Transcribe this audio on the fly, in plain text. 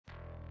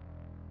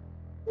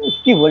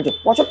কি বলছো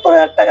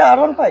 75,000 টাকা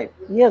R15?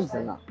 ইয়েস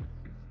না,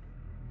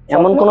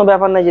 এমন কোনো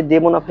ব্যাপার নাই যে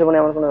দেবো না ফেবো না,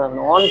 এমন কোনো ব্যাপার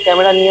না। অন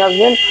ক্যামেরা নিয়ে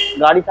আসবেন,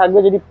 গাড়ি থাকবে,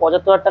 যদি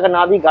 75,000 টাকা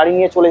না দিই গাড়ি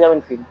নিয়ে চলে যাবেন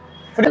ফ্রি।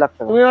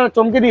 তুমি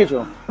চমকে দিয়েছো।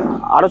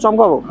 আরো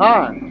চমকাবো?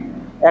 হ্যাঁ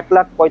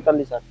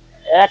 1,45,000,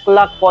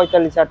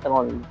 1,45,000 টাকা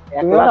অনলি।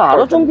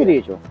 আরো চমকে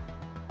দিয়েছো।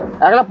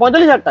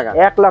 1,45,000 টাকা,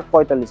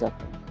 1,45,000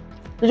 টাকা।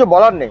 কিছু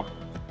বলার নেই,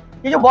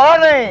 কিছু বলার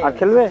নেই। আর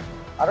খেলবে?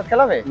 আরো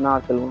খেলাবে? না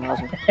খেলবো না,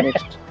 আসুন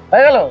নেক্সট।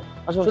 হয়ে গেল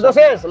শুধু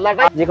শেষ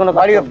লাটাই যে কোনো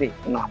বাড়ি অবধি?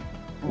 না,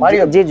 বাড়ি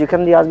যে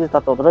যেখান দিয়ে আসবে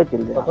তার ততটাই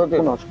তেল দেবে,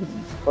 কোনো অসুবিধা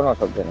নেই। কোনো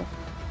অসুবিধা নেই।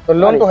 তো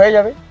লোন তো হয়ে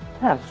যাবে?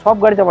 হ্যাঁ সব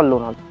গাড়িতে আমার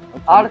লোন হবে।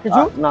 আর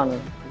কিছু? না না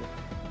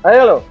হয়ে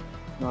গেল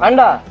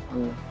ঠান্ডা।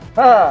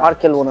 হ্যাঁ আর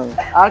খেলবো না।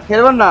 আর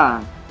খেলবেন না?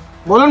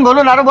 বলুন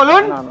বলুন, আরো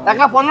বলুন।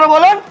 1,15,000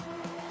 বলুন।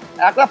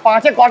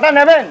 1,05,000 কটা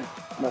নেবেন?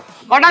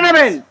 কটা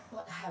নেবেন?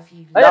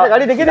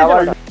 গাড়ি দেখিয়ে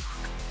দিয়েছো?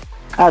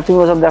 হ্যাঁ তুমি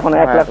ওসব দেখো না,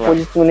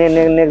 1,25,000 তুমি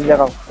নেক্সট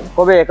দেখাও।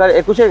 কবে?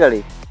 21-এর গাড়ি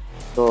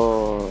তো।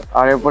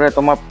 আর এরপরে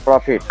তোমার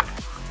প্রফিট।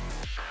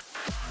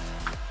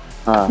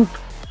 হ্যাঁ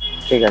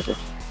ঠিক আছে,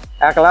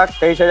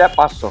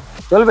 1,23,500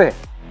 চলবে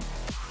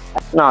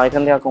না?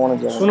 এখান থেকে আর কমানো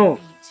যাবে? শুনো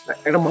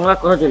একটা বাংলা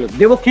কথা ছিল,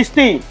 দেব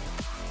খিস্তি,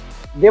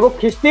 দেব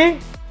খিস্তি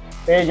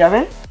পেয়ে যাবে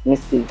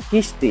মিস্ত্রি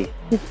কিস্তি।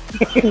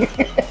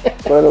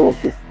 করে দেবো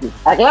কিস্তি।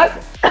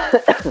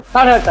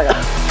 1,60,000 টাকা।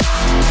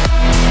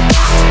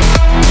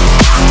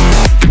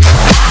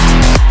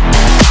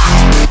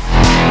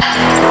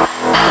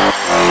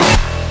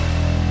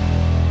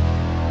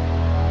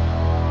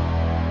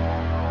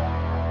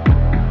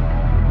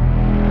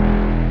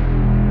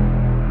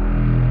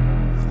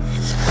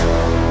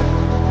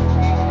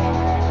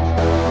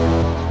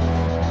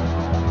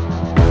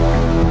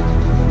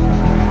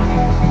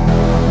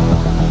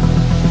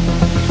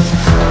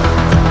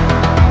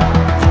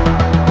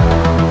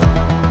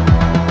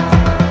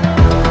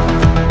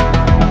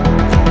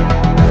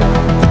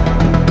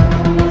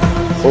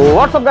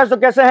 व्हाट्सअप गाइस, तो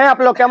कैसे हैं आप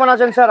लोग? কেমন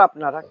আছেন স্যার?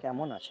 আপনারা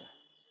কেমন আছেন?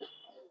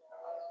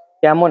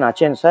 কেমন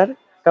আছেন স্যার?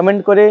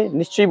 কমেন্ট করে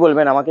নিশ্চয়ই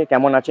বলবেন আমাকে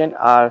কেমন আছেন,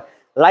 আর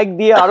লাইক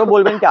দিয়ে আরো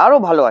বলবেন কি আরো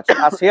ভালো আছি,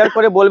 আর শেয়ার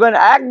করে বলবেন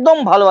একদম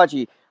ভালো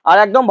আছি আর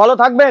একদম ভালো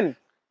থাকবেন।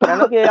 কেন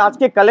কি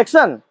আজকে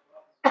কালেকশন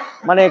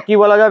মানে কি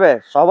বলা যাবে,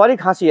 সবারই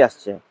খাসি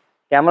আসছে,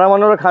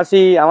 ক্যামেরাম্যানেরও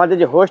খাসি, আমাদের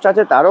যে হোস্ট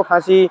আছে তারও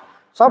খাসি,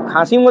 সব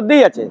খাসির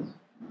মধ্যেই আছে।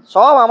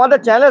 সব আমাদের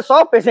চ্যানেলে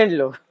সব পেশেন্ট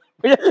লোক,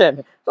 বুঝেছেন?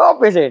 সব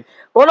পেশেন্ট,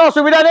 কোনো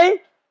অসুবিধা নেই।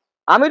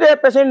 আমি তো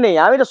পেশেন্ট নেই,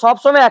 আমি তো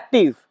সবসময়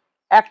অ্যাক্টিভ।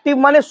 অ্যাক্টিভ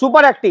মানে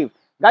সুপার অ্যাক্টিভ।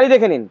 গাড়ি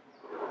দেখে নিন,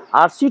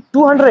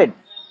 RC200,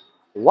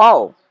 wow,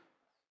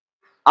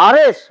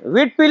 RS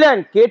with পিলেন,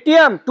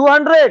 KTM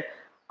 200,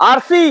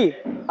 RC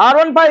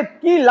R15,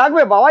 কি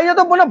লাগবে? বাবাই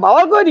তো মনে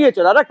বাবাল করে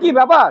দিয়েছো দাদা, কি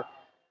ব্যাপার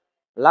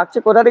লাগছে?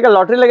 কোথা থেকে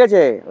লটারি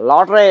লেগেছে?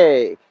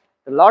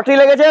 লটারি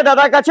লেগেছে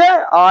দাদার কাছে।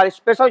 আর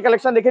স্পেশাল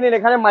কালেকশন দেখে নিন,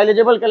 এখানে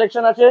মাইলেজেবল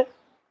কালেকশন আছে,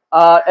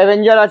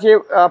 অ্যাভেঞ্জার আছে,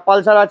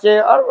 পালসার আছে,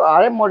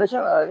 আর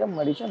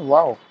মেডিসিন,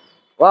 ওয়াও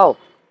ওয়াও,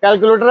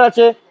 ক্যালকুলেটর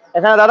আছে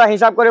এখানে। দাদা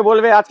হিসাব করে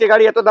বলবে আজকে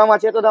গাড়ি এত দাম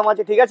আছে, এত দাম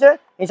আছে, ঠিক আছে?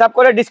 হিসাব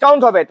করে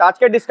ডিসকাউন্ট হবে। তো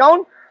আজকে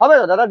ডিসকাউন্ট হবে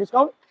তো দাদা?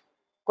 ডিসকাউন্ট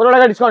কত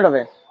টাকা ডিসকাউন্ট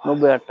হবে?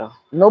 90,000 টাকা।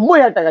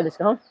 90,000 টাকা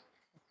ডিসকাউন্ট?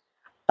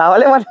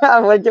 তাহলে মানে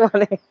আর বলছে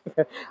মানে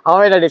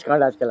আমার এটা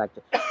ডিসকাউন্ট আজকে লাগছে।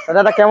 তো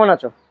দাদা কেমন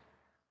আছো?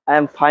 I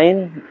am fine,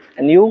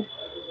 and you?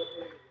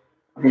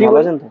 কি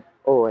বলেছেন তো?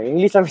 ও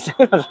ইংলিশ আমি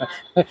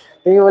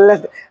তুমি বললে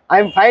আই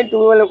এম ফাইন,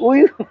 তুমি বললে উই,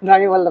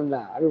 আমি বললাম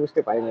না, আমি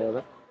বুঝতে পারি না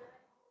দাদা।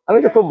 আমি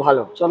তো খুব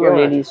ভালো। চলো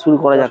রেডি, শুরু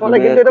করা যাক। মানে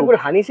কিন্তু এটা পুরো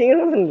হানি সিং এর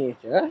মতন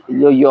নিয়েছে। হ্যাঁ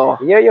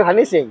ইয়ো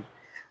হানি সিং।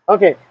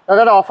 ওকে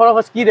দাদা, অফার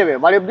কি দেবে?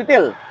 বাড়ি অব্দি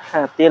তেল?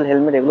 হ্যাঁ তেল,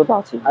 হেলমেট এগুলো তো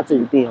আছে। আচ্ছা,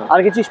 আর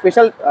কিছু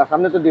স্পেশাল?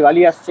 সামনে তো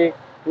দিওয়ালি আসছে,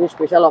 কিছু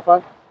স্পেশাল অফার?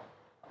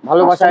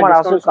 ভালোবাসা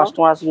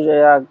কাস্টমার আসছে,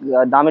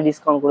 দামে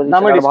ডিসকাউন্ট করে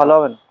দিচ্ছি, ভালো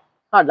হবে না?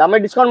 হ্যাঁ দামে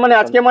ডিসকাউন্ট মানে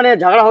আজকে মানে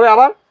ঝগড়া হবে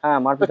আবার? হ্যাঁ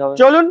মারপিট হবে।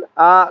 চলুন,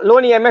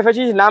 লোন ইএমআই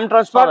ফেসিলিটি, নাম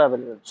ট্রান্সফার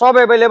সব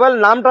অ্যাভেলেবল।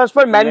 নাম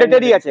ট্রান্সফার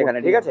ম্যান্ডেটরি আছে এখানে,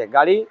 ঠিক আছে?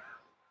 গাড়ি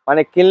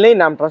মানে কিনলেই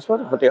নাম ট্রান্সফার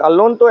হতে। আর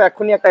লোন তো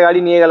এখনই একটা গাড়ি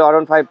নিয়ে গেল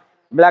R15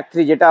 ব্ল্যাক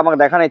 3, যেটা আমার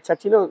দেখানোর ইচ্ছা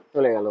ছিল,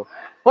 চলে গেল,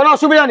 কোনো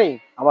অসুবিধা নেই।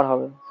 আবার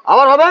হবে,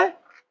 আবার হবে।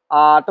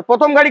 তো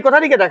প্রথম গাড়ি কোথা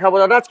থেকে দেখাবো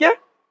দাদা আজকে?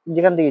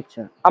 যেখান থেকে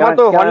ইচ্ছা। আমার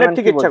তো হর্নেট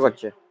থেকে ইচ্ছা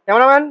করছে।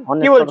 ক্যামেরাম্যান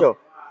কি বলছো?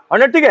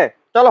 হর্নেট থেকে?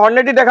 চলো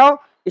হর্নেটই দেখাও।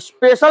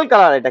 স্পেশাল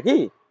কালার, এটা কি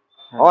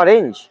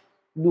অরেঞ্জ?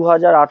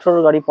 2018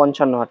 গাড়ি,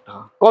 55,000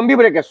 টাকা কম্বি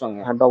ব্রেকের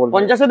সঙ্গে। হ্যাঁ ডবল।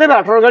 50-এ দেবে?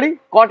 18 গাড়ি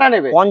কটা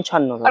নেবে?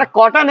 55। আরে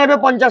কটা নেবে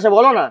 50-এ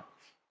বলো না?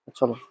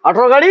 চলো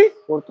 18 গাড়ি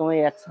প্রথমে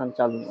অ্যাকশন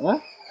চালু। হ্যাঁ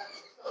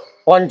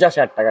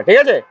 50,000 টাকা, ঠিক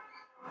আছে?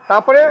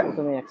 তারপরে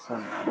প্রথমে অ্যাকশন,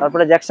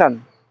 তারপরে জ্যাকসন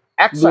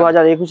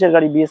 2021 এর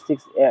গাড়ি, BS6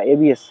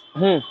 ABS,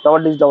 double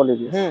disc double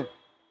ABS,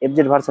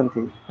 FZ version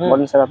 3।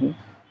 বলেন স্যার আপনি?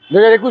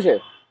 2021 এ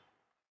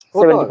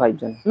 75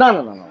 জন। না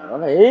না না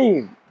না, এই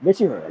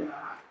বেশি হয়ে গেল,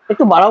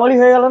 একটু বাড়াবাড়ি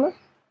হয়ে গেল না?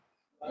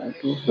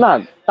 না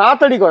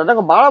তাড়াতাড়ি করে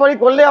দেখো, বাড়াবাড়ি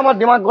করলে আমার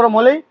দিমাগ গরম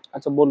হলেই।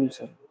 আচ্ছা বলুন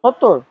স্যার।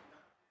 70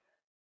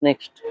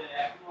 নেক্সট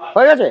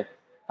হয়ে গেছে,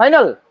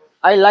 final.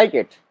 I like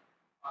it.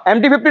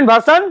 MT-15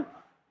 version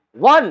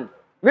 1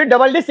 with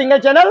double D single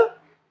channel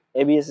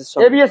ABS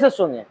এর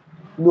সঙ্গে।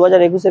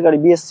 2021 এর গাড়ি,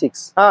 BS6।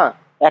 হ্যাঁ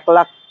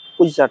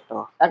 1,25,000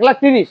 টাকা।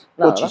 1,30,000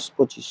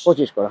 25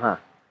 25 করে। হ্যাঁ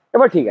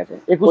এবার ঠিক আছে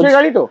 21-এর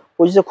গাড়ি তো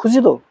 25 খুশি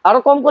তো? আরো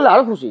কম করলে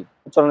আরো খুশি।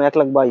 চলুন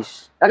 1,22,000।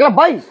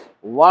 1,22,000?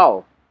 ওয়াও,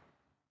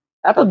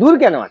 এত দূর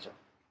কেন আছো?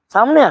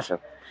 সামনে আসো।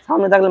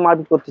 সামনে থাকলে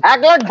মারপিট করতে।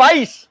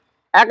 1,22,000,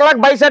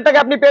 1,22,000 টাকা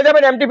আপনি পেয়ে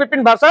যাবেন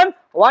MT-15 version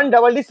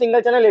 1DD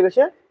single channel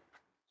এবিএসের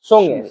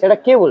সঙ্গে। সেটা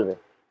কে বলবে?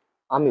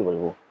 আমি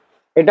বলবো।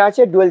 এটা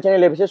আছে ডুয়েল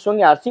চ্যানেল এবিএসের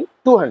সঙ্গে RC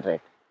 200।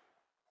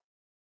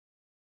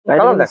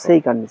 সেই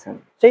কন্ডিশন,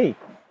 সেই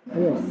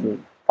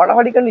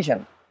ফাটাফাটি কন্ডিশন।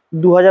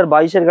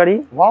 2022-এর গাড়ি।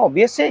 ওয়াও,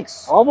 BS6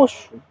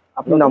 অবশ্যই।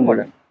 আপনি নাম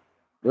বলেন।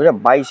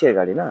 2022-এর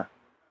গাড়ি না,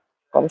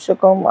 কমসে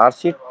কম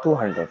RC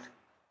 200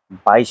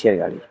 22-এর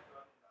গাড়ি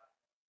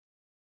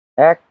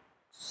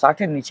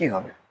 1,60-এর নিচেই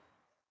হবে।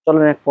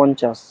 চলুন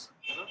 1,50,000।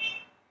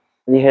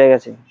 হেরে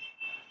গেছে।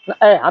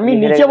 আমি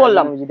নিচে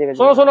বললাম,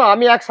 শোনো শোনো,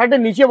 আমি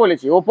 1,60-এর নিচে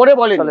বলেছি, ওপরে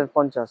বলেনি। চলেন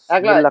 50,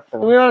 1 লাখ।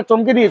 তুমি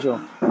চমকে দিয়েছো।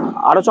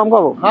 আরো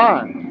চমকাবো? হ্যাঁ,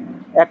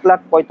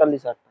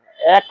 1,45,000 টাকা।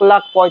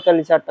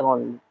 1,45,000 টাকা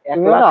অনলি।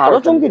 আরো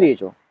চমকে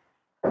দিয়েছো।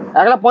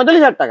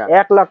 1,45,000 টাকা।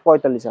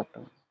 1,45,000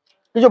 টাকা।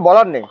 কিছু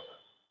বলার নেই,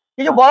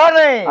 কিছু বলার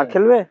নেই। আর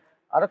খেলবে?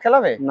 আরো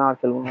খেলাবে? না আর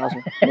খেলবো না।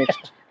 আসুন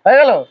নেক্সট। হয়ে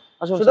গেল?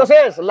 সুদা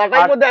শেষ?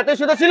 লাটাইয়ের মধ্যে এত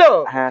সুদা ছিল?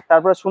 হ্যাঁ,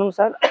 তারপরে শুনুন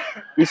স্যার,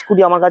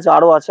 স্কুটি আমার কাছে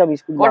আরো আছে, আমি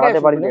স্কুটি লাগাতে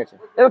পারিনি।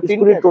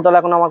 স্কুটি টোটাল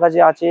এখন আমার কাছে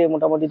আছে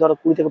মোটামুটি ধরো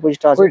 20 থেকে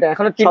 25টা আছে,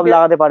 সব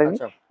লাগাতে পারিনি।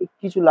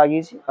 কিছু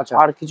লাগিয়েছি,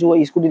 আর কিছু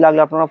স্কুটি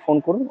লাগলে আপনারা ফোন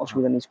করুন,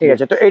 অসুবিধা নেই। ঠিক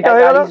আছে, তো এটা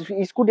হয়ে গেল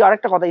স্কুটি।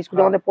 আরেকটা কথা,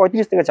 স্কুটি আমাদের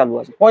 35 থেকে চালু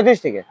আছে। 35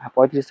 থেকে? হ্যাঁ,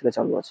 35 থেকে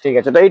চালু আছে। ঠিক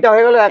আছে, তো এটা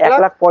হয়ে গেল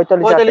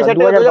 1,45,000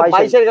 টাকা।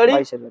 2022-এর গাড়ি,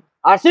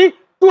 RC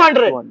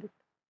 200।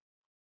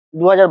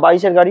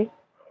 2022-এর গাড়ি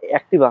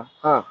অ্যাক্টিভা।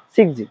 হ্যাঁ,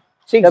 6G।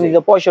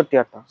 65,000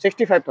 টাকা।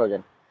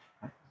 65,000।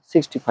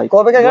 65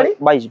 কবে গাড়ি?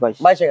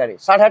 22 এর গাড়ি।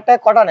 60,000 টাকা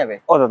কটা নেবে?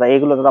 ও দাদা,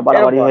 এগুলো দাদা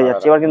বাড়াবাড়ি হয়ে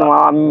যাচ্ছে। এবার কিন্তু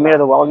আমি মেরে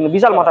দেবো, আমার কিন্তু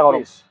বিশাল মাথা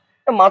গরম।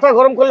 মাথা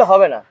গরম করলে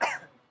হবে না,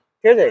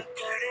 ঠিক আছে?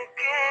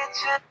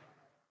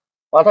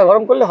 মাথা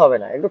গরম করলে হবে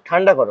না, একটু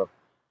ঠান্ডা করো।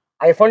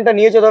 আইফোনটা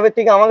নিয়েছো তবে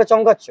থেকে আমাকে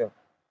চমকাচ্ছ?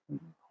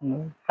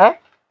 হ্যাঁ,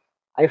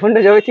 আইফোনটা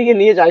যবে থেকে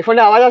নিয়েছো,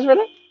 আইফোনে আওয়াজ আসবে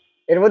না?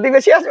 এর মধ্যে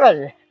বেশি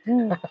আসবে?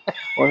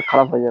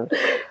 খারাপ হয়ে যাবে।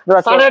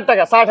 60,000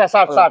 টাকা।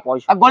 60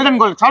 আর গোল্ডেন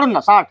গোল্ড ছাড়ুন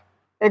না। 60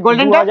 এই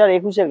গোল্ডেনটা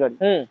 2021-এর গাড়ি।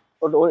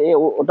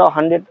 ওটা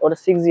 100, ওটা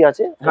 6G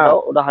আছে।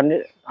 ওটা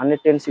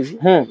 110 সিসি।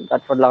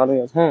 কাটফাট লাগানো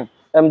আছে।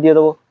 আমি দিয়ে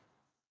দেবো।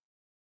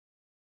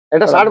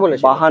 এটা 60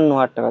 বলেছি।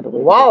 52,000 টাকা দেবো।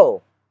 ওয়াও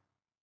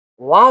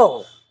ওয়াও,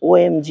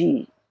 OMG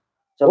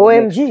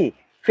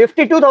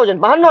 52,000,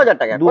 52,000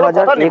 টাকা।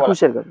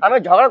 2021-এর গাড়ি। আমি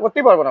ঝগড়া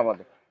করতেই পারবো না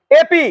আমাদের।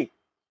 এপি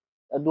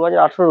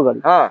 2018 গাড়ি।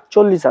 হ্যাঁ,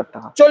 40,000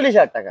 টাকা।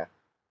 40,000 টাকা।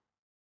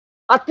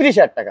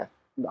 38,000 টাকা।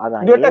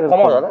 দু একটা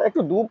কমাও দাদা,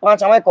 একটু 2-5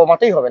 আমায়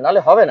কমাতেই হবে,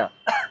 নাহলে হবে না।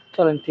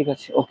 চলেন, ঠিক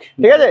আছে, ওকে,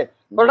 ঠিক আছে।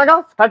 কত টাকা?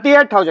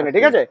 38,000 এ,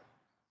 ঠিক আছে।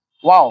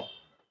 ওয়াও,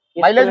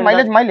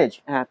 মাইলেজ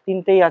হ্যাঁ,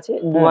 তিনটেই আছে।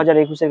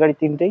 2021-এর গাড়ি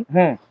তিনটেই।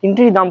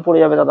 তিনটেই দাম পড়ে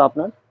যাবে দাদা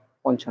আপনার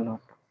 55,000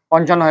 টাকা।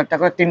 55,000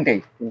 টাকা তিনটেই।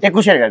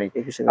 21-এর গাড়ি।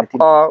 21-এর গাড়ি।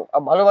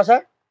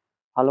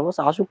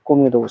 ভালোবাসা আসুক,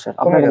 কমিয়ে দেবো স্যার।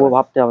 আপনাকে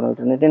ভাবতে হবে না,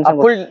 ওটা নিয়ে টেনশন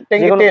ফুল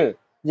ট্যাঙ্কি তেল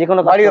যে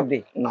কোনো বাড়ি অবধি?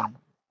 না,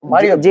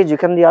 যে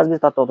যেখান দিয়ে আসবে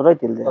তার ততটাই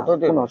তেল দেয়,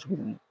 কোনো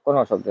অসুবিধা নেই। কোনো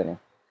অসুবিধা নেই।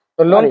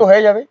 তো লোন তো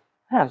হয়ে যাবে?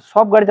 হ্যাঁ,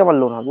 সব গাড়িতে আমার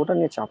লোন হবে, ওটা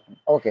নিয়ে চাপ নেই।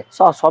 ওকে,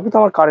 সবই তো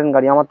আমার কারেন্ট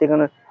গাড়ি। আমার তো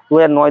এখানে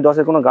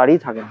 2009-10-এর কোনো গাড়িই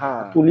থাকে না,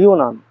 তুলিও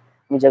না।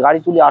 আমি যে গাড়ি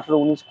তুলি 18,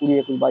 19, 20,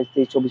 21, 22,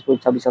 23, 24, 25,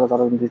 26, 27,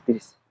 28, 29,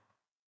 30।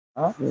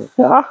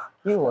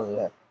 কি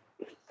বললে?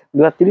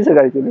 2030-এর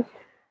গাড়ি তুলি।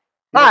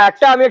 হ্যাঁ,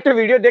 আমি একটা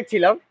ভিডিও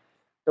দেখছিলাম,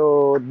 তো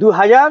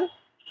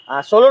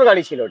 2016-র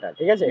গাড়ি ছিল ওটা,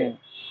 ঠিক আছে।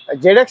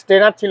 ZX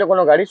ট্রেনার ছিল,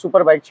 কোনো গাড়ি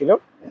সুপার বাইক ছিল।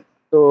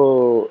 তো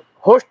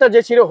হোস্টটা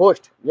যে ছিল,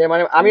 হোস্ট যে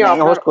মানে আমি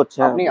হোস্ট করছি,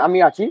 আমি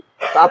আছি,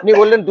 তো আপনি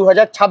বললেন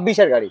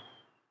 2026-এর গাড়ি,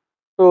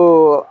 তো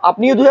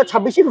আপনিও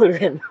 2026-ই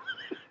বলবেন?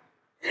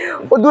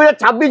 ও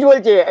 2026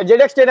 বলছে।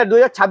 ZX ট্রেনার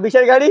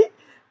 2026-এর গাড়ি,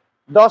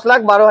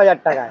 10,12,000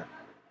 টাকায়।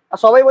 আর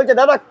সবাই বলছে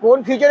দাদা কোন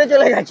ফিউচারে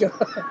চলে গেছো,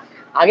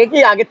 আগে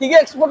থেকে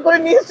এক্সপোর্ট করে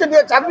নিয়ে এসছে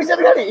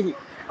 2026-এর গাড়ি।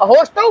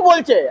 হোস্টটাও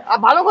বলছে আর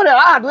ভালো করে,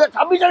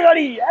 2026-এর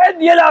গাড়ি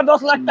দিয়ে দাও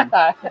 10 লাখ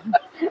টাকা।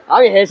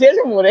 আমি হেসে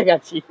হেসে মরে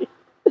গেছি।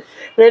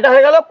 তো এটা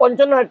হয়ে গেল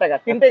 55,000 টাকা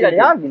তিনটে গাড়ি।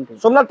 হ্যাঁ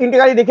সোমনাথ, তিনটে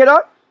গাড়ি দেখে দাও।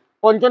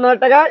 55,000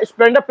 টাকা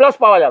স্প্লেন্ডার প্লাস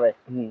পাওয়া যাবে।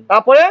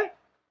 তারপরে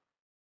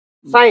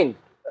সাইন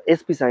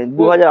এসপি সাইন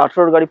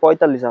 2018-এর গাড়ি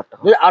 45,000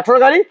 টাকা। 2018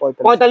 গাড়ি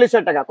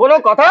 45,000 টাকা। কোনো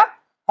কথা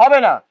হবে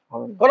না,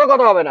 কোনো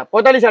কথা হবে না।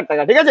 45,000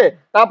 টাকা, ঠিক আছে।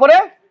 তারপরে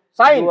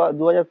সাইন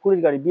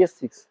 2020-এর গাড়ি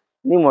BS6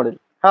 নিউ মডেল।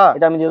 হ্যাঁ,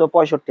 এটা আমি দিয়ে দেবো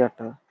 65,000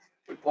 টাকা।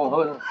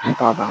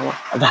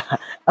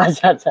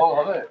 আচ্ছা আচ্ছা,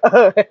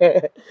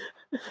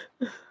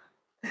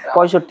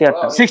 65,000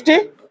 টাকা।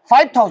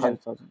 65,000।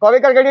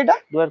 কবেকার গাড়ি এটা?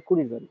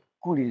 2020-এর গাড়ি।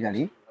 20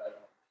 গাড়ি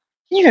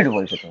কি রেট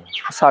বলছো তুমি?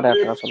 60,000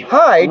 টাকা। চলো,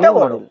 হ্যাঁ এটা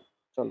বলো,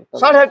 চলো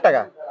 60,000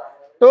 টাকা।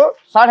 তো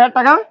 60,000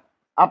 টাকা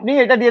আপনি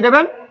এটা দিয়ে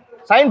দেবেন।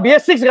 সাইন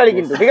BS6 গাড়ি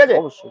কিন্তু, ঠিক আছে।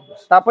 অবশ্যই।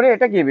 তারপরে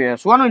এটা কি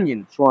সুয়ানো ইঞ্জিন?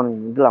 সুয়ানো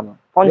ইঞ্জিন দিলাম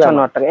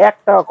 55,000 টাকা। 1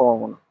 টাকা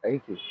কমাবো না। এই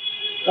কি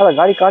দাদা,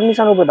 গাড়ি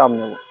কন্ডিশনের উপরে দাম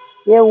নেবো।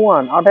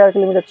 A1 8,000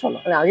 কিলোমিটার চলো,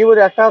 মানে আগে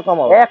বলে 1 টাকা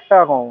কমাবো? 1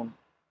 টাকা কমাবো না,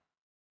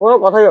 কোনো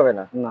কথাই হবে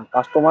না। না,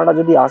 কাস্টমাররা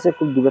যদি আসে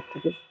খুব দূরের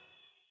থেকে,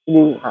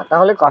 হ্যাঁ,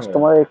 তাহলে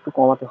কাস্টমার একটু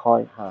কমাতে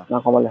হয়, না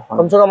কমালে হয়।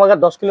 কমসে কম আগে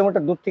 10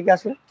 কিলোমিটার দূর থেকে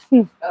আসলে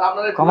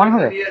কমান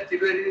হবে।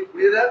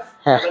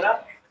 হ্যাঁ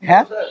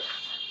হ্যাঁ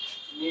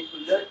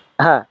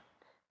হ্যাঁ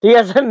ঠিক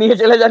আছে, নিয়ে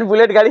চলে যান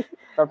বুলেট গাড়ি,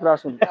 তারপরে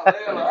আসুন।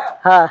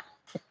 হ্যাঁ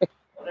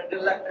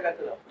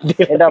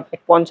এটা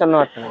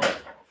 55,000 টাকা।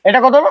 এটা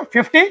কত হলো?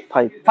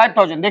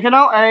 55,000। দেখে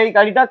নাও এই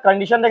গাড়িটা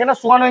কন্ডিশন দেখে নাও,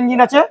 সুয়ানো ইঞ্জিন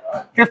আছে,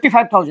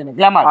 55,000 এ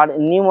গ্ল্যামার। আর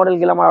নিউ মডেল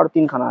গ্ল্যামার আর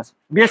 3 খানা আছে।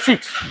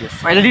 BS6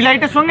 এলইডি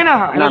লাইটের সঙ্গে না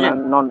হ্যালোজেন?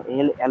 নন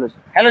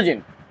হ্যালোজেন। হ্যালোজেন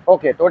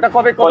ওকে। তো ওটা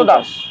কবে কত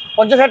দাম?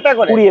 50,000 টাকা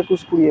করে?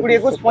 20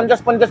 21 50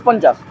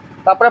 50।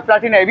 তারপরে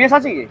প্লাটিনা এবিএস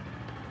আছে কি?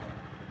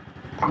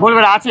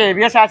 বলবেন আছে,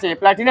 এবিএস আছে,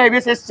 প্লাটিনা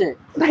এবিএস এসছে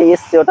না,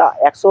 এসছে ওটা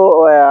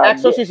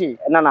 100 সিসি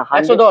না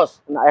 110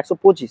 না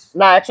 125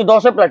 না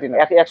 110 এ প্লাটিনা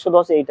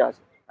 110 এইটা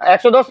আছে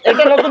 110।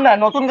 এটা নতুন না,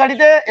 নতুন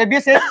গাড়িতে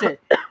এবিএস এসছে।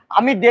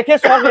 আমি দেখে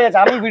শক হয়েছে,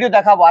 আমি ভিডিও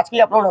দেখাবো,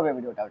 আজকেই আপলোড হবে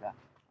ভিডিওটা। ওটা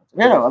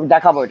বুঝলো, আমি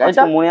দেখাবো।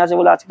 এটা মনে আছে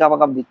বলে আজকে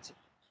কাপ দিচ্ছে।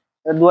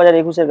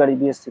 2021 এর গাড়ি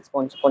BS6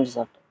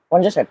 50,000 টাকা।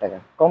 50,000 টাকা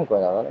কম করে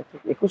দাও।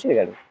 21 এর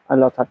গাড়ি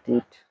আলো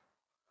 38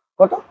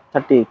 কত?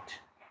 38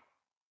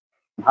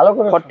 ভালো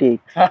করে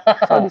 48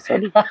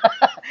 সরি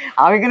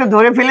আমি কিন্তু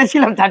ধরে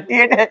ফেলেছিলাম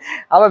 38 এ,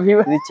 আবার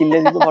চিল্লে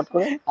দিতে ফট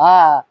করে।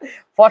 হ্যাঁ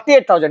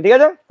 48,000 ঠিক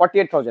আছে,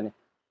 48,000 এ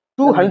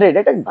 200।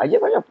 এটা বাজে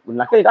বাজে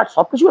নাকেল গার্ড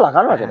সবকিছু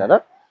লাগানো আছে দাদা।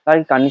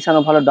 গাড়ির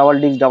কন্ডিশনও ভালো, ডাবল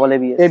ডিস্ক ডাবল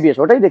এবিএস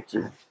ওটাই দেখছি।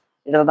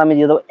 এটা দাদা আমি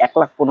দিয়ে দেবো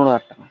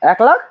 1,15,000 টাকা।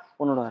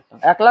 1,15,000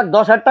 টাকা?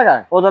 1,10,000 টাকা?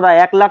 ও দাদা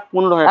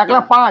 1,15,000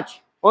 1,05,000?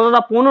 ও দাদা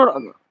 15।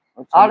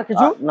 আর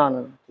কিছু না না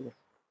ঠিক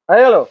আছে,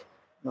 হয়ে গেল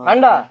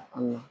ঠান্ডা।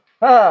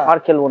 হ্যাঁ আর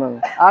খেলবো না,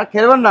 আর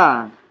খেলবেন না?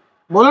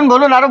 বলুন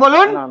বলুন আরো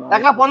বলুন।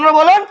 1,15,000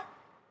 বলুন।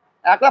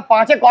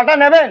 1,05,000 এ কটা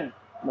নেবেন?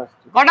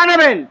 কটা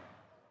নেবেন?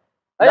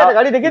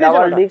 গাড়ি দেখিয়ে দিয়েছে।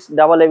 ডাবল ডিস্ক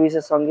ডাবল এবিএস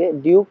এর সঙ্গে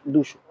ডিউক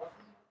 200।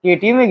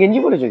 কেটিএম এ গেঞ্জি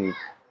পরেছো কি?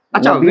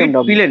 আচ্ছা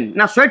প্লেন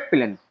না সোয়েট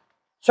প্লেন?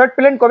 সোয়েট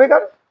প্লেন কবে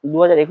কার?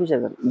 2021 এর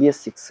গাড়ি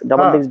BS6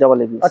 double disc double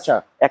ABS. আচ্ছা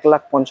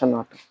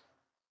 1,55,000 টাকা।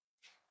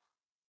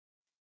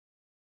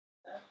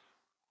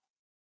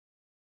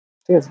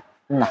 ঠিক আছে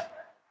না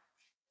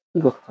কি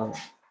করতে হবে?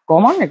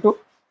 কমান একটু।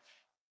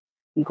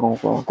 কি কম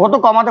কত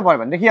কমাতে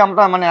পারবেন দেখি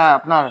আমরা, মানে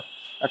আপনার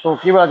একটু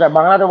কি বলা যায়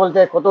বাংলাতে বলতে,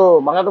 কত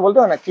বাংলাতে বলতে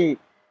হয় না কি,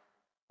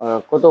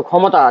 কত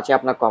ক্ষমতা আছে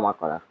আপনার কমা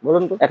করা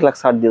বলুন তো।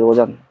 1,60,000 দিয়ে দেবো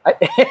জান।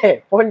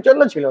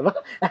 55 ছিল না,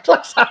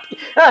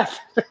 1,60,000।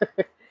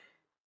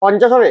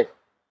 50 হবে?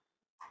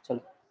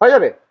 চলো হয়ে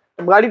যাবে।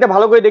 গাড়িটা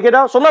ভালো করে দেখে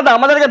দাও। সোমনাথ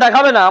আমাদেরকে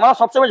দেখাবে না, আমরা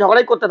সবসময়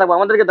ঝগড়াই করতে থাকবো,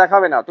 আমাদেরকে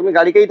দেখাবে না, তুমি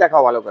গাড়িকেই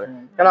দেখাও ভালো করে।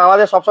 কেন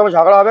আমাদের সবসময়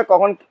ঝগড়া হবে,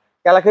 কখন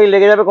কেলাকেলি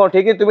লেগে যাবে, কোন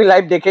ঠিকই তুমি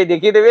লাইভ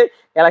দেখিয়ে দেবে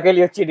কেলাকেলি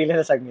হচ্ছে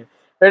ডিলারের সঙ্গে।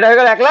 তো এটা হয়ে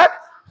গেল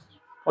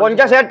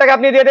 1,50,000 টাকা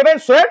আপনি দিয়ে দেবেন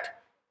সোয়েট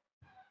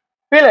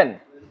প্লেন।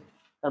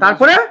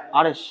 তারপরে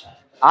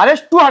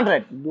RS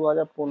 200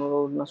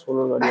 2015 না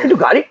 16 গাড়ি। একটু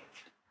গাড়ি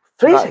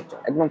ফ্রেশ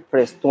একদম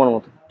ফ্রেশ তোমার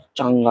মতো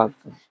চাঙ্গা।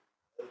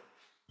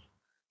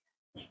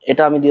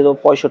 এটা আমি দিয়ে দেবো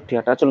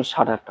 65,000 টাকা। চলো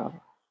 60,000 টাকা।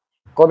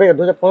 কবে?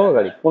 2015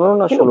 গাড়ি? 15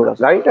 না 16।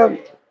 গাড়িটা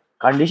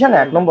কন্ডিশন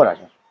 1 নম্বর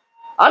আছে।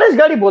 RS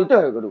গাড়ি বলতে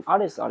হয় গুরু।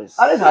 RS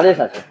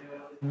আছে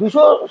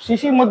 200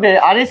 সিসির মধ্যে।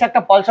 RS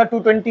একটা পালসার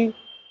 220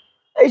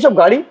 এইসব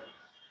গাড়ি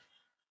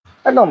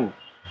একদম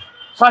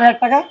 60,000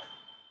 টাকা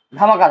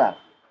ধামাকাদার।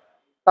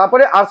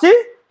 তারপরে RC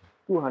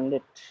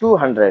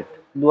 200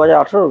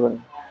 2018 গাড়ি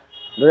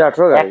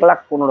 2018 গাড়ি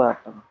 1,15,000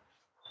 টাকা।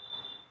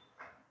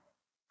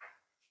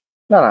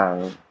 না না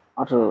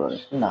 18 গাড়ি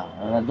না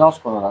 10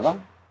 করো দাদা,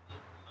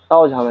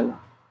 তাও ঝামেলা।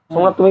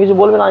 সোমনাথ তুমি কিছু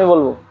বলবে না আমি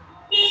বলবো?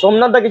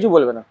 সোমনাথ দা কিছু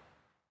বলবে না,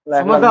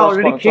 সোমনাথ দা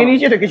অলরেডি খেয়ে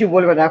নিয়েছে তো কিছু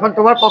বলবে না, এখন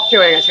তোমার পক্ষে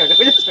হয়ে গেছে ওটা,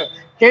 বুঝেছো?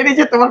 খেয়ে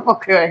নিয়েছে তোমার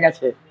পক্ষে হয়ে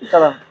গেছে।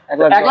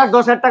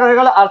 1,10,000 টাকা হয়ে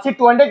গেল। RC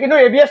 200 কিন্তু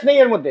ABS নেই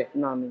এর মধ্যে।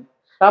 না নেই।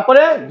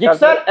 তারপরে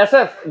জিক্সার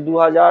SF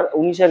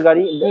 2019 এর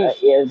গাড়ি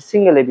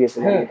সিঙ্গেল ABS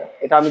এর গাড়ি।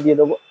 এটা আমি দিয়ে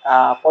দেবো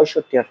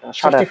 65,000 টাকা।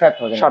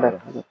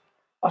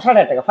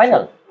 60,000 টাকা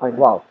ফাইনাল।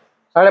 ওয়াও,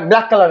 তাহলে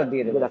ব্ল্যাক কালারের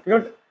দিয়ে দেবো।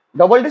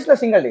 ডবল ডিস্ক না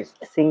single disc?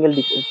 Single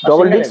disc.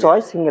 Double disc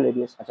হয়, সিঙ্গেল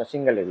ABS। আচ্ছা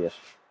সিঙ্গেল ABS।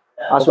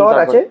 আসল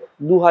আছে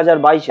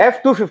 2022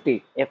 F250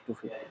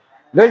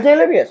 ডুয়াল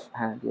চ্যানেল ABS।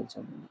 হ্যাঁ ডুয়াল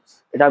চ্যানেল।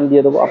 এটা আমি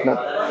দিয়ে দেবো আপনার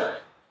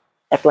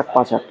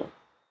 1,05,000 টাকা।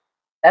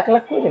 1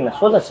 লাখ করে দিন না,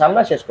 সোজা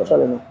সামলা শেষ করো।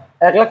 চলে না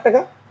 1 লাখ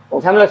টাকা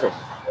ঝামেলা শেষ।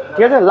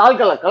 ঠিক আছে, লাল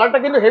কালারটা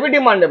কিন্তু হেভি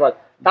ডিমান্ডেবল।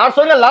 তার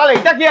সঙ্গে লাল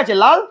এটা কি আছে,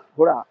 লাল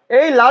ঘোড়া।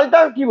 এই লালটা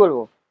কি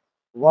বলবো,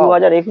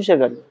 2021 এর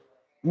গাড়ি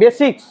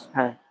বেসিক।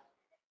 হ্যাঁ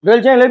ডুয়াল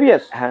চ্যানেল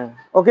ABS। হ্যাঁ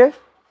ওকে।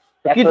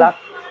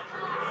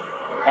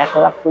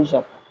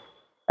 1,25,000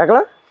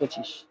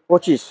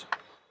 1,25,000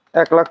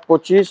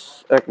 1,25,000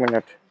 এক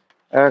মিনিট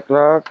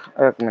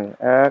 1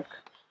 মিনিট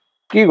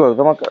কি গো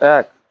তোমাকে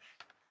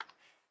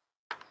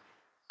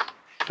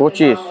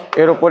 1,25,000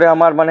 এর উপরে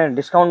আমার মানে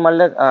ডিসকাউন্ট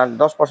মারলে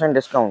 10%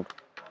 ডিসকাউন্ট,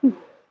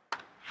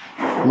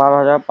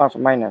 12,500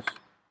 মাইনাস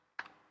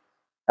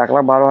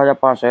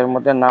 1,12,500 এর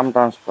মধ্যে নাম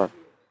ট্রান্সফার।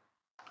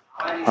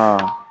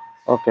 হ্যাঁ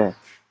ওকে।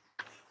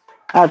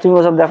 হ্যাঁ তুমি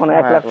ওসব দেখো না।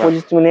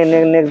 1,25,000 তুমি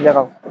নেক্সট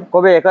দেখাও।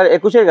 কবে?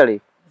 21 গাড়ি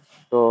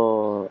তো।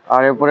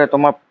 আর এরপরে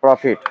তোমার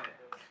প্রফিট।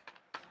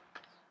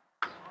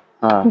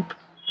 হ্যাঁ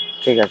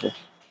ঠিক আছে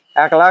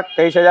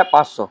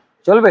 1,23,500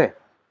 চলবে?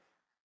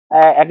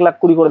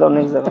 1,20,000 করে দাও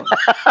নেক্সট দেখো।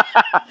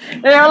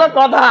 এই হলো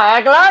কথা,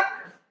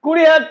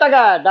 1,20,000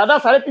 টাকা দাদা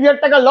 3,500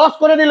 টাকা লস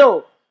করে দিল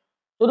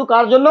শুধু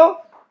কার জন্য?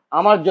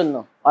 আমার জন্য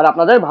আর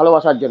আপনাদের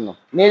ভালোবাসার জন্য।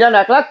 নিয়ে যান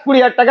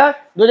 1,20,000 টাকা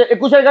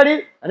 2021-এর গাড়ি,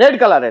 রেড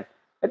কালারের।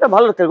 এটা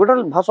ভালো ক্যালকুলেটর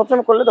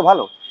সবসময় করলে তো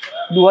ভালো।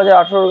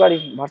 2018 গাড়ি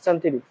ভার্সন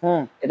 3,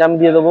 এটা আমি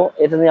দিয়ে দেবো।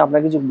 এটা নিয়ে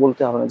আপনার কিছু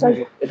বলতে হবে না, যাই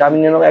হোক এটা আমি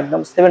নিয়ে নেবো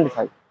একদম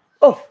 75।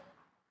 ও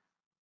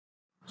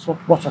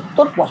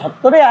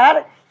 75 আর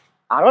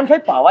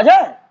R15 পাওয়া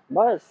যায়?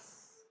 বাস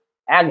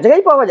এক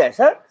জায়গায় পাওয়া যায়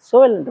sir?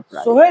 Sohel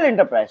enterprise. Sohel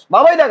enterprise,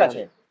 বাবাই দা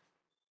কাছে।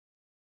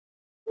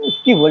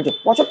 কি বলছো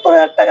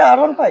 75,000 টাকা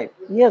R15?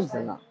 ইয়েস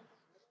না,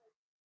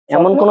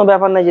 এমন কোনো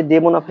ব্যাপার নাই যে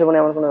দেবো না ফেবো না,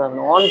 এমন কোনো ব্যাপার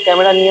না। অন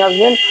ক্যামেরা নিয়ে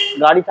আসবেন,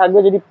 গাড়ি থাকবে।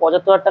 যদি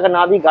 75,000 টাকা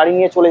না দিই গাড়ি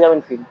নিয়ে চলে যাবেন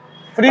ফ্রি,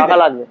 টাকা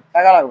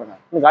লাগবে না।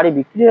 গাড়ি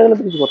বিক্রি হয়ে গেলে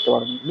তো কিছু করতে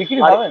পারবেন না, বিক্রি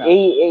হবে না।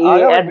 এই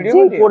অ্যাড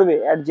যেই পড়বে,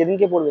 অ্যাড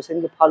যেদিনকে পড়বে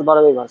সেদিনকে ফার্স্ট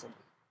বাড়াবে ভার্সন।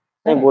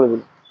 আমি বলে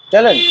দিই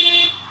চলেন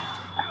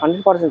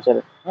 100%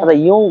 চলে। দাদা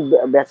ইয়ং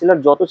ব্যাচেলার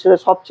যত ছেলে,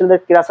 সব ছেলেদের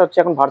ক্রাশ হচ্ছে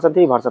এখন ভার্সন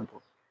 3 ভার্সন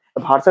 4।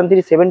 ভার্সন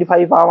 3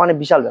 75 পাওয়া মানে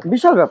বিশাল ব্যাপার,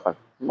 বিশাল ব্যাপার।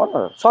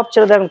 সব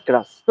ছেলেদের এখন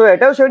ক্রাশ। তো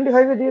এটাও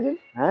 75 এ দিয়ে দিন।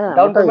 হ্যাঁ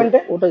ডাউন পেমেন্টে,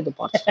 ওটাই তো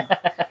পাচ্ছি।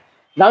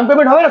 ডাউন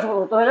পেমেন্ট হবে না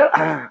 70,000?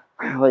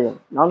 হয়ে যাবে,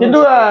 কিন্তু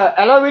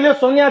অ্যালয় হুইলের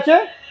সঙ্গে আছে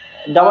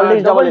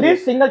double disc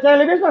single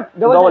channel ABS না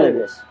ডাবল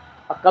এবিএস,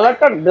 আর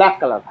কালারটা ব্ল্যাক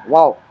কালার।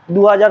 ওয়াও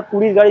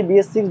 2020 গাড়ি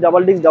BS6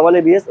 double disc double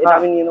ABS. এটা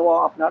আমি নিয়ে নেবো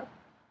আপনার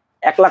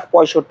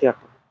 1,65,000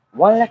 টাকা।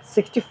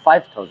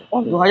 1,65,000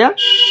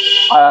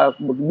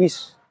 2020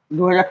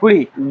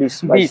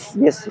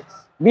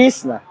 20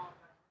 না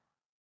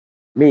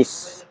 20।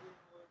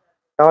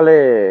 তাহলে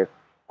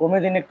কমে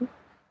দিন একটু।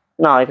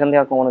 না এখান থেকে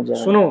আর কমানোর যায়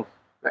না। শুনো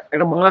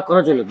একটা বাংলা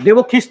কথা ছিল, দেব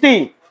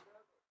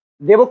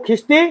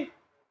খিস্তি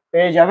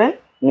পেয়ে যাবে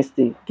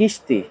মিস্তি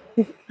কিস্তি।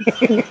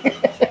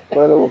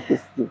 করে দেবো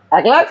কিস্তি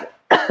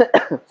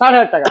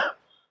 1,60,000 টাকা,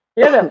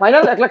 ঠিক আছে?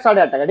 ফাইনাল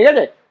 1,60,000 টাকা, ঠিক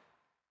আছে?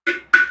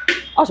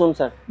 আসুন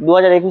স্যার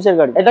 2021-এর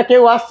গাড়ি। এটা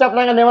কেউ আসছে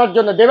আপনাকে নেওয়ার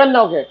জন্য, দেবেন না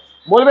ওকে।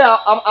 বলবে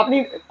আপনি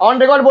অন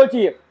রেকর্ড বলছি,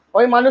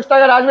 ওই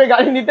মানুষটাকে আসবে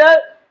গাড়ি নিতে,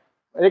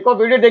 রেকর্ড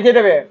ভিডিও দেখিয়ে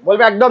দেবে,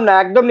 বলবে একদম না,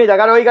 একদম নিয়ে যাক।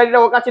 আর ওই গাড়িটা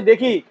ওর কাছে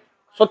দেখি,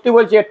 সত্যি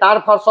বলছি তার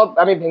ফার সব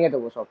আমি ভেঙে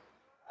দেবো সব।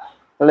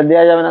 তাহলে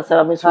দেওয়া যাবে না স্যার?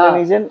 আপনি শুনে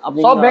নিয়েছেন, আপনি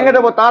সব ভেঙে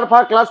দেবো, তার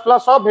ফার ক্লাস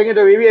প্লাস সব ভেঙে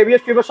দেবো,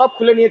 এবিএস টিউবে সব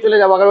খুলে নিয়ে চলে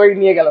যাবো। আবার ওই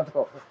নিয়ে গেল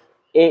তো।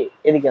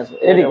 এদিকে আসো,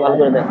 এদিকে ভালো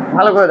করে দেখো,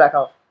 ভালো করে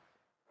দেখাও,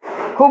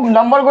 খুব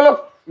নম্বর গুলো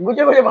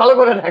গুছিয়ে ভালো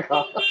করে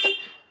দেখাও।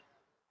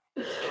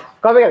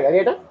 কবে গাড়ি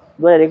এটা?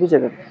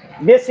 2021-এর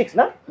BS6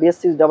 না?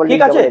 BS6 ডাবল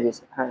ঠিক আছে?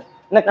 হ্যাঁ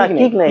না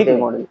ঠিক না, এই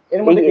মডেল,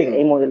 এর মধ্যে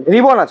এই মডেল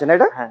রিবন আছে না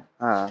এটা? হ্যাঁ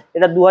হ্যাঁ,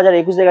 এটা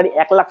 2021-এর গাড়ি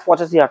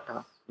 1,85,000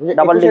 টাকা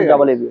double disc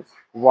double ABS.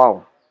 Wow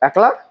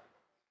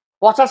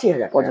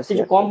 1,85,000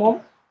 কিছু কম হোম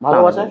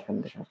ভালোবাসা,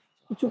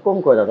 কিছু কম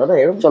করে দাও দাদা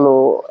এরকম। চলো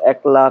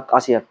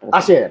 1,80,000 টাকা।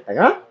 80,000 টাকা,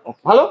 হ্যাঁ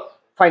ভালো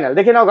ফাইনাল।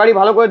 দেখে নাও গাড়ি,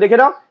 ভালো করে দেখে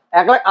নাও।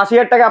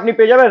 1,80,000 টাকা আপনি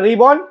পেয়ে যাবেন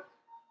রিবন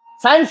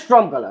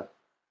স্যান্ডস্টর্ম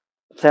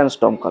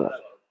কালার।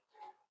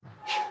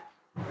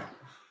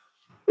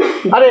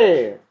 আরে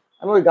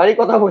আমি ওই গাড়ির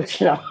কথা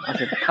বলছিলাম,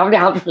 আপনি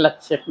হাত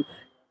ফেলাচ্ছেন।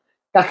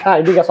 কাকা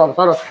এদিকে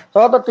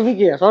সরো তো, তুমি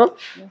কি সরো।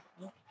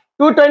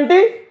 220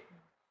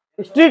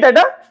 স্ট্রিট,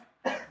 এটা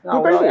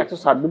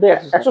 160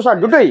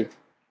 দুটোই?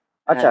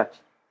 আচ্ছা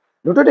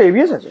দুটোতে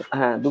এবিএস আছে?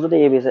 হ্যাঁ দুটোতে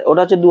এবিএস আছে।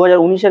 ওটা হচ্ছে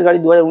 2019-এর গাড়ি।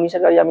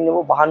 2019-এর গাড়ি আমি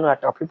নেবো 52,000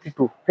 টাকা।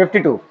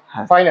 52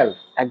 ফাইনাল,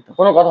 একদম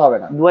কোনো কথা হবে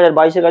না।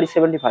 2022-এর গাড়ি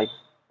 75।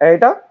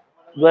 এটা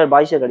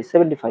 2022-এর গাড়ি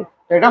 75।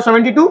 এটা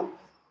 72,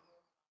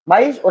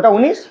 22 ওটা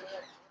 19,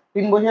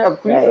 3 বছর।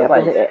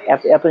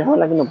 এত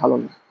ঝামেলা কিন্তু ভালো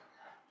না।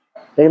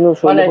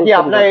 মানে কি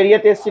আপনার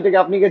এরিয়াতে এসছি থেকে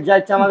আপনি কি যা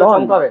ইচ্ছা আমাকে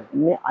চমকাবেন?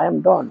 আই এম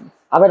ডন।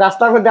 আবার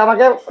রাস্তার মধ্যে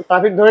আমাকে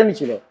ট্রাফিক ধরে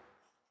নিছিল,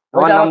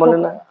 আমার নাম বলেন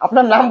না।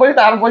 আপনার নাম বলি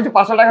তো আর বলছি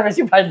 500 টাকা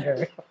বেশি ফাইন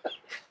দেবে।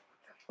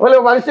 বলে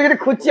মানুষটাকে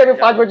খুঁজছি আমি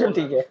 5 বছর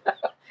থেকে,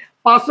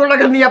 500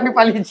 টাকা নিয়ে আপনি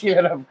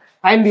পালিয়েছিলেন,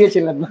 ফাইন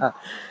দিয়েছিলেন না।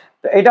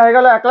 তো এটা হয়ে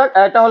গেল 1,00,000,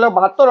 এটা হলো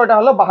 72, ওটা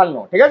হলো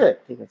 52, ঠিক আছে?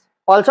 ঠিক আছে।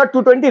 পালসার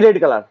 220 রেড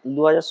কালার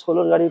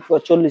 2016-এর গাড়ি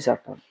 40,000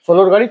 টাকা।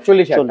 16-র গাড়ি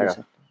 40,000 টাকা,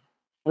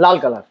 লাল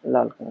কালার।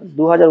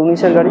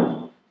 2019-এর গাড়ি,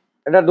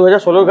 এটা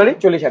 2016-র গাড়ি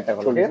 40,000 টাকা।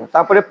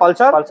 তারপরে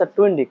পালসার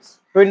টুইন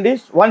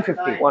ডিস্ক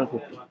 150।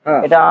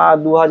 এটা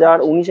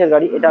 2019-এর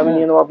গাড়ি। এটা আমি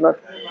নিয়ে নেবো আপনার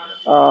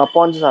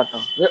 50,000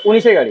 টাকা।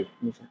 19-এর গাড়ি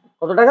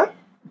কত টাকা?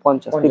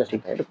 50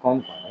 একটু কম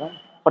কর,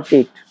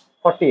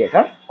 48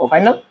 হ্যাঁ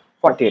ফাইনাল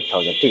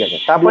 48,000, ঠিক আছে।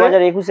 তারপরে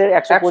 2021-এর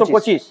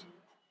 125।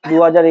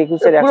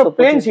 2021-এর পুরো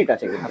প্লেন সিট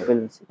আছে কিন্তু।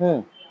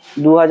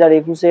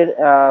 2021-এর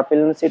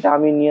প্লেন সিট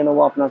আমি নিয়ে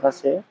নেবো আপনার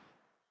কাছে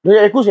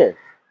 2021-এর।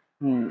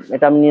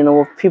 এটা আমি নিয়ে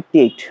নেবো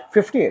 58।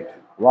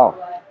 ওয়াও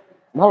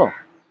ভালো,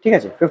 ঠিক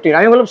আছে 50।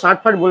 আমি বললাম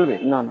 60 বলবে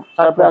না।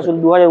 তারপরে আসলে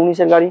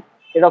 2019-এর গাড়ি,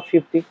 এটা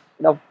 50,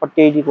 এটা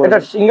 48 করে। এটা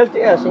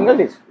সিঙ্গেল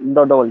ডিস্ক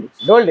ডাবল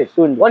ডিস্ক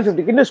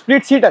 150, কিন্তু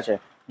স্প্লিট সিট আছে।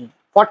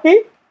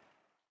 48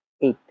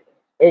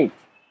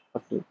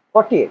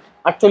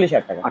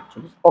 48,000 টাকা।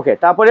 ওকে,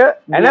 তারপরে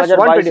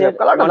 2022-এর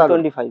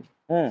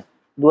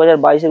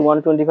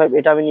 125।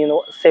 এটা আমি নিয়ে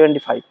নেবো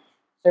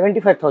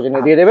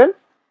 75,000 দিয়ে দেবেন।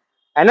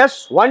 NS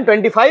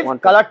 125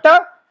 কালারটা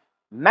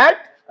matte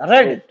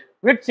red,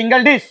 with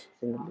single dish,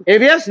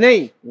 ABS নেই,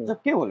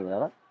 কে বলবে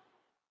দাদা?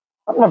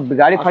 আপনার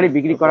গাড়ি ফাড়ি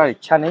বিক্রি করার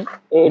ইচ্ছা নেই?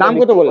 দাম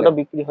কত বললেন? ওটা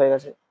বিক্রি হয়ে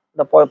গেছে,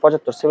 ওটা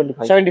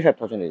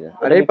 75,000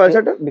 আর এই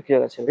পালসারটা বিক্রি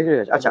হয়ে গেছে।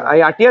 আচ্ছা,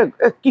 এই আরটিআর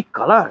কি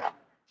কালার,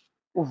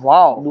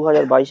 ওয়াও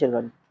 2022 এর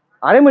গাড়ি।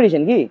 আরে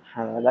মেডিসিন কি?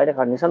 হ্যাঁ, গাড়িটা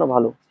কন্ডিশনও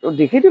ভালো, তো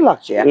দেখেই তো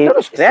লাগছে একটা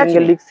scratch,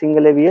 single disc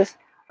single ABS,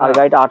 আর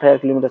গাড়িটা 8000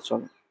 কিলোমিটার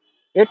চলে।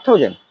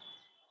 8000,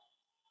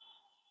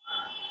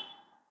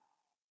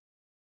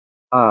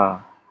 হ্যাঁ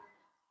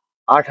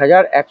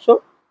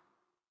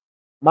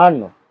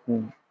 8152।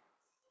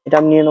 এটা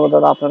আমি নিয়ে নেবো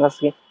দাদা আপনার কাছ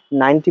থেকে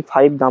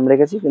 95 দাম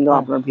রেখেছি, কিন্তু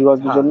আপনার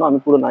ভিউয়ারদের জন্য আমি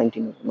পুরো 90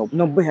 নেব।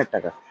 90,000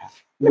 টাকা,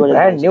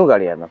 ব্র্যান্ড নিউ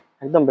গাড়ি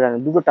একদম ব্র্যান্ড,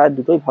 দুটো টায়ার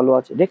দুটোই ভালো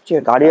আছে, দেখছি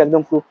গাড়ি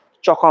একদম পুরো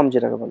চকাম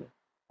যেটাকে বলে।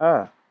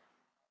 হ্যাঁ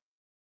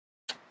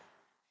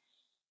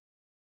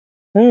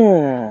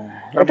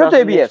এটা তো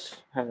এবিএস।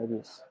 হ্যাঁ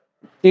এবিএস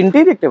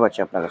তিনটেই দেখতে পাচ্ছি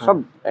আপনারা সব।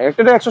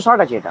 একটা 160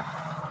 আছে, এটা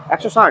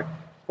 160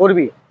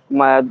 করবি,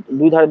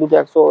 দুই ধারে দুটো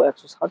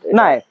 160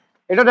 না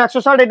এটা তো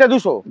 160, এটা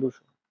 200,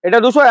 এটা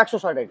 200,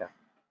 160 এটা।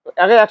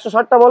 আগে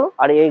 160টা বলো।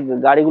 আর এই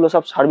গাড়িগুলো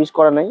সব সার্ভিস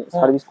করা নাই,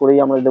 সার্ভিস করেই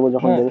আমরা দেবো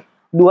যখন দেবো।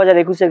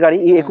 2021 এর গাড়ি,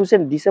 এই 21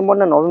 এর ডিসেম্বর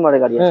না নভেম্বরের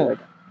গাড়ি আছে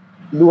এটা,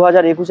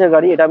 2021 এর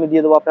গাড়ি, এটা আমি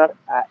দিয়ে দেবো আপনার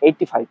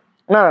 85।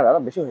 না না দাদা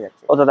বেশি হয়ে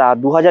যাচ্ছে। ও দাদা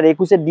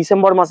 2021 এর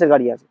ডিসেম্বর মাসের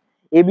গাড়ি আছে,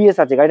 এবিএস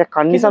আছে, গাড়িটা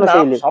কন্ডিশনও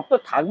সেই সব তো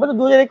থাকবে তো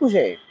 2021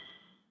 এ।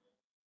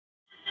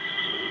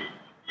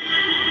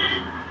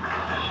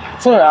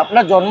 শুনুন,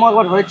 আপনার জন্ম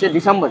একবার হয়েছে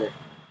ডিসেম্বরে,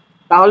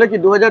 তাহলে কি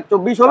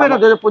 2024 হবে না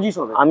 2025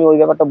 হবে? আমি ওই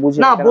ব্যাপারটা বুঝি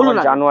না, বলুন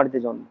জানুয়ারিতে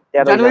জন্ম,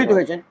 জানুয়ারিতে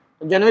হয়েছে,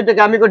 জানুয়ারি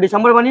থেকে আমি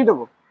ডিসেম্বর বানিয়ে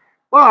দেবো?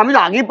 ও আমি তো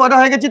আগেই পয়দা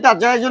হয়ে গেছি, তার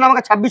জন্য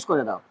আমাকে 26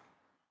 করে দাও,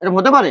 এটা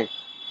হতে পারে?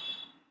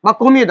 বা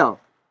কমিয়ে দাও।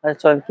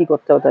 আচ্ছা কি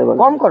করতে হবে তাই বলো,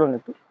 কম করুন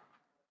একটু,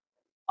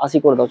 80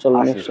 করে দাও। চলো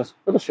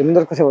কত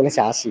সুন্দর কথা বলেছে,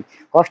 80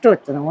 কষ্ট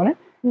হচ্ছে না মানে?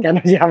 কেন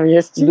যে আমি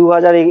এসেছি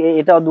 2000,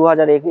 এটাও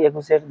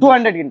 2021 এর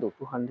 200, কিন্তু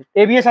 200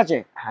 এবিএস আছে।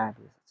 হ্যাঁ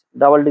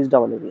ডাবল ডিস্ক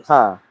ডাবল এবিএস।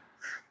 হ্যাঁ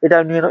এটা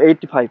নিয়ে নাও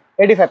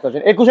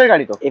 85,000। 21 এর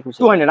গাড়ি তো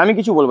 200, আমি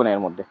কিছু বলবো না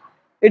এর মধ্যে,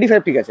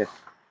 85 ঠিক আছে।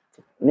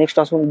 নেক্সট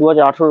আসুন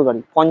 2018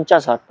 গাড়ি,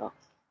 50,000 টাকা।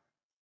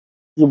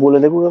 কিছু বলে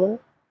দেখবো এবারে,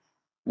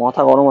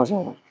 মাথা গরম আছে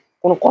আমার,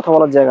 কোনো কথা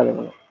বলার জায়গা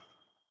দেবো না।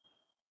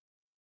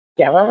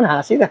 ক্যামেরাম্যান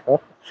হাসি দেখো,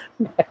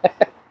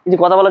 কিছু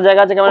কথা বলার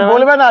জায়গা আছে ক্যামেরাম্যান?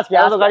 বলবেন না আজকে,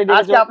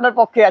 আজকে আপনার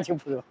পক্ষে আছে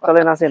পুরো।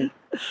 চলেন আসেন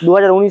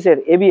 2019 এর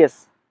এবিএস।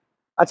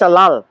 আচ্ছা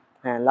লাল,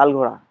 হ্যাঁ লাল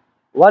ঘোড়া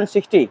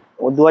 160,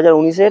 ও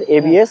 2019 এর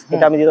এবিএস,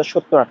 এটা আমি দিয়ে দেবো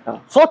 70,000 টাকা।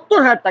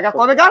 70,000 টাকা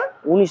কবে কার?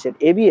 19 এর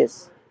এবিএস।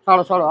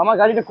 সরো সরো, আমার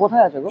গাড়িটা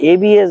কোথায় আছে গো?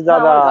 এবিএস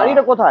দাদা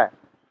গাড়িটা কোথায়?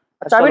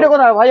 চাবিটা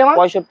কোথায় ভাই আমার?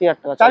 65,000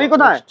 টাকা। চাবি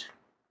কোথায়?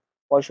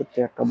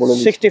 65,000 টাকা বলে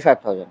দিচ্ছি।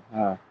 65,000।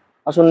 হ্যাঁ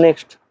আসুন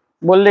নেক্সট।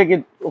 বললে কি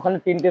ওখানে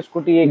তিনটে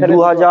স্কুটি, এখানে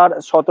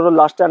 2017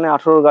 লাস্টে আনে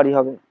 18 গাড়ি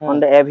হবে,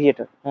 হন্ডা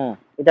অ্যাভিয়েটর।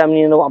 এটা আমি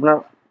নিয়ে নেবো আপনার,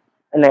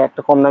 না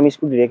একটা কম দামি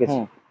স্কুটি রেখেছি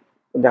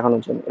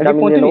দেখানোর জন্য, এটা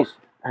আমি নিয়ে নেবো।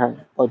 হ্যাঁ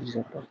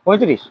 35,000 টাকা।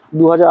 35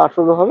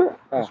 2018 হবে,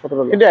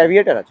 17। এটা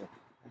অ্যাভিয়েটর আছে,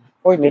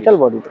 ওই মেটাল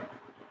বডি,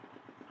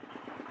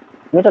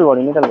 মেটাল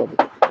বডি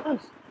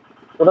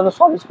ওটা তো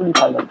সব স্কুটি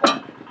ফাইবার,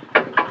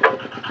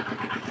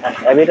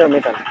 অ্যাভিয়েটর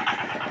মেটাল,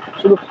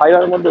 শুধু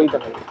ফাইবারের মধ্যে এইটা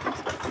হবে,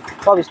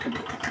 সব scooty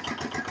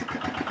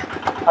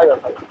fibre.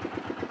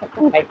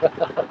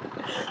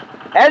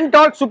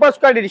 NTorq super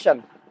square addition,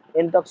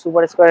 NTorq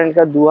super square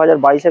addition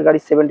 2022 এর গাড়ি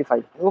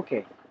 75। Okay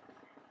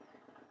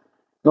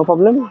no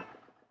problem.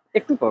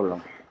 একটু প্রবলেম,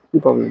 কি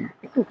প্রবলেম?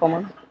 একটু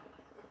কমান,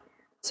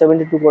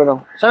 72 করে দাও।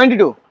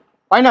 72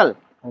 ফাইনাল।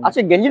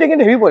 আচ্ছা গেঞ্জিটা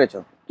কিন্তু হেভি পড়েছো,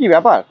 কি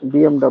ব্যাপার?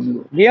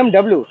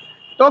 বিএমডব্লিউ।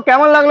 তো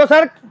কেমন লাগলো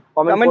স্যার?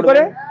 কমেন্ট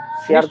করে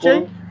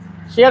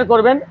শেয়ার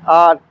করবেন।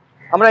 আর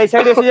আমরা এই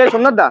সাইডে এসে যাই,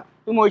 সোমনাথ দা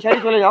তুমি ওই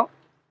সাইডে চলে যাও।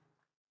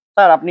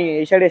 স্যার আপনি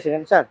এই সাইডে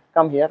এসেছেন, স্যার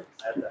কাম হিয়ার।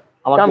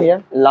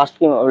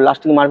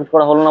 লাস্ট কি মারপিট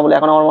করা হলো না বলে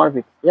এখন আমার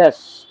মারপিট? ইয়েস,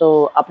 তো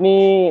আপনি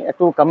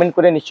একটু কমেন্ট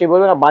করে নিশ্চয়ই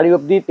বলবেন। আর বাড়ি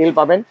অবধি তেল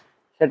পাবেন,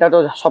 সেটা তো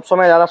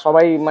সবসময় দাদা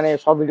সবাই মানে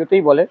সব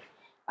ভিডিওতেই বলে।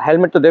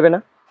 হেলমেট তো দেবে না?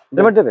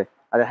 হেলমেট দেবে,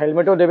 আচ্ছা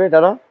হেলমেটও দেবে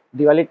দাদা।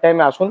 দিওয়ালির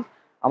টাইমে আসুন,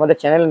 আমাদের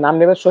চ্যানেলের নাম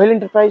নেবেন সোহেল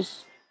এন্টারপ্রাইজ,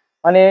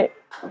 মানে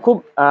খুব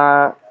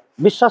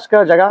বিশ্বাস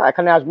করার জায়গা।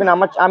 এখানে আসবেন,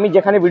 আমি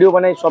যেখানে ভিডিও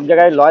বানাই সব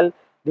জায়গায় লয়াল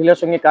ডিলার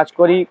সঙ্গে কাজ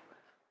করি,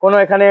 কোনো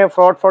এখানে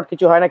ফ্রড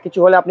কিছু হয় না। কিছু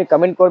হলে আপনি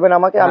কমেন্ট করবেন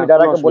আমাকে, আমি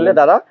দাদাকে বললে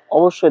দাদা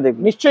অবশ্যই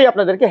দেখবেন, নিশ্চয়ই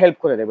আপনাদেরকে হেল্প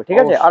করে দেবে, ঠিক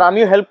আছে? আর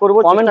আমিও হেল্প করবো।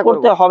 কমেন্ট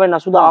করতে হবে না,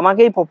 শুধু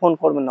আমাকেই ফোন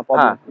করবেন না,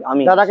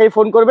 আমি দাদাকেই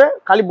ফোন করবে,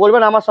 খালি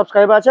বলবেন আমার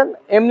সাবস্ক্রাইবার আছেন,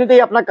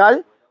 এমনিতেই আপনার কাজ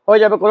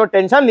হয়ে যাবে, কোনো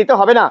টেনশন নিতে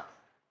হবে না।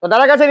 তো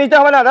দাদার কাছে নিতে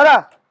হবে না। দাদা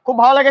খুব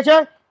ভালো লেগেছে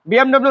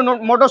বিএমডব্লিউ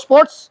মোটর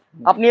স্পোর্টস,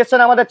 আপনি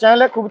এসেছেন আমাদের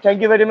চ্যানেলে, খুব থ্যাংক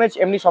ইউ वेरी मच।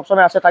 এমনি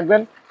সবসময় আসে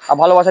থাকবেন আর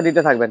ভালোবাসা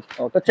দিতে থাকবেন।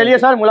 তো চলিए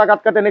सर, मुलाकात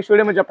करते हैं नेक्स्ट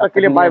वीडियो में। जब तक के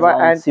लिए bye bye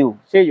and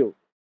C you.